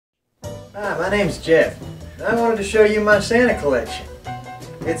Hi, my name's Jeff. I wanted to show you my Santa collection.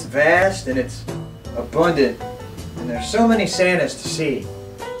 It's vast and it's abundant, and there's so many Santas to see.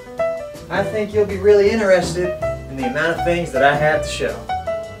 I think you'll be really interested in the amount of things that I have to show.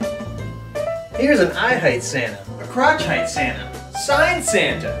 Here's an eye height Santa, a crotch height Santa, sign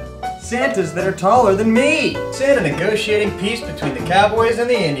Santa, Santas that are taller than me, Santa negotiating peace between the cowboys and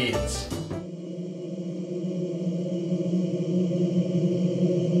the Indians.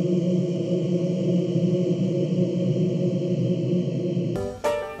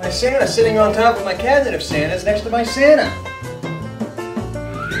 My Santa sitting on top of my cabinet of Santas next to my Santa.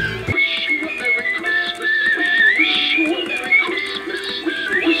 Wish you a Merry Christmas. Wish you a Merry Christmas.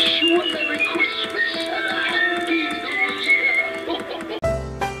 Wish you a Merry Christmas and a Happy New Year.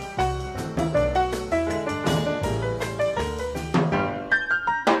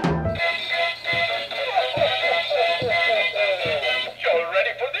 Y'all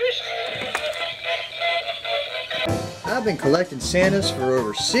ready for this? I've been collecting Santas for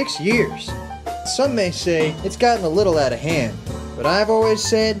over 6 years. Some may say it's gotten a little out of hand, but I've always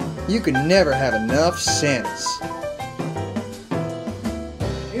said you can never have enough Santas.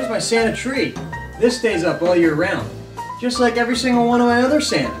 Here's my Santa tree. This stays up all year round, just like every single one of my other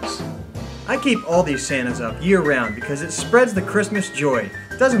Santas. I keep all these Santas up year round because it spreads the Christmas joy.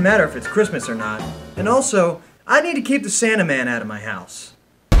 It doesn't matter if it's Christmas or not. And also, I need to keep the Santa Man out of my house.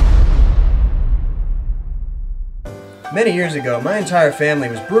 Many years ago, my entire family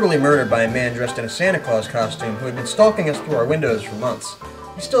was brutally murdered by a man dressed in a Santa Claus costume who had been stalking us through our windows for months.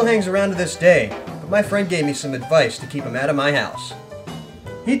 He still hangs around to this day, but my friend gave me some advice to keep him out of my house.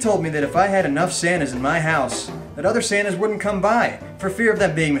 He told me that if I had enough Santas in my house, that other Santas wouldn't come by, for fear of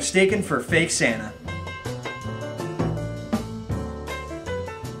them being mistaken for a fake Santa.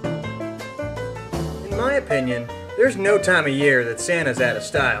 In my opinion, there's no time of year that Santa's out of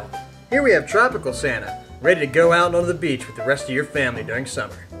style. Here we have Tropical Santa, ready to go out onto the beach with the rest of your family during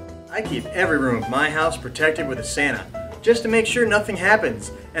summer. I keep every room of my house protected with a Santa, just to make sure nothing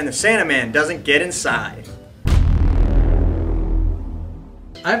happens and the Santa Man doesn't get inside.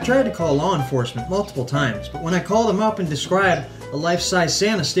 I've tried to call law enforcement multiple times, but when I call them up and describe a life-size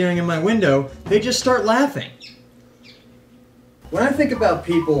Santa staring in my window, they just start laughing. When I think about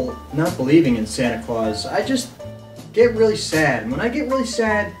people not believing in Santa Claus, I just get really sad. And when I get really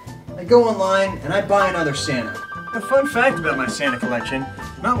sad, I go online and I buy another Santa. A fun fact about my Santa collection,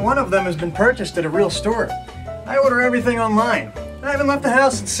 not one of them has been purchased at a real store. I order everything online. I haven't left the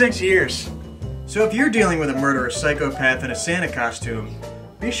house in 6 years. So if you're dealing with a murderous psychopath in a Santa costume,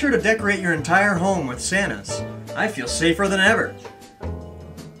 be sure to decorate your entire home with Santas. I feel safer than ever.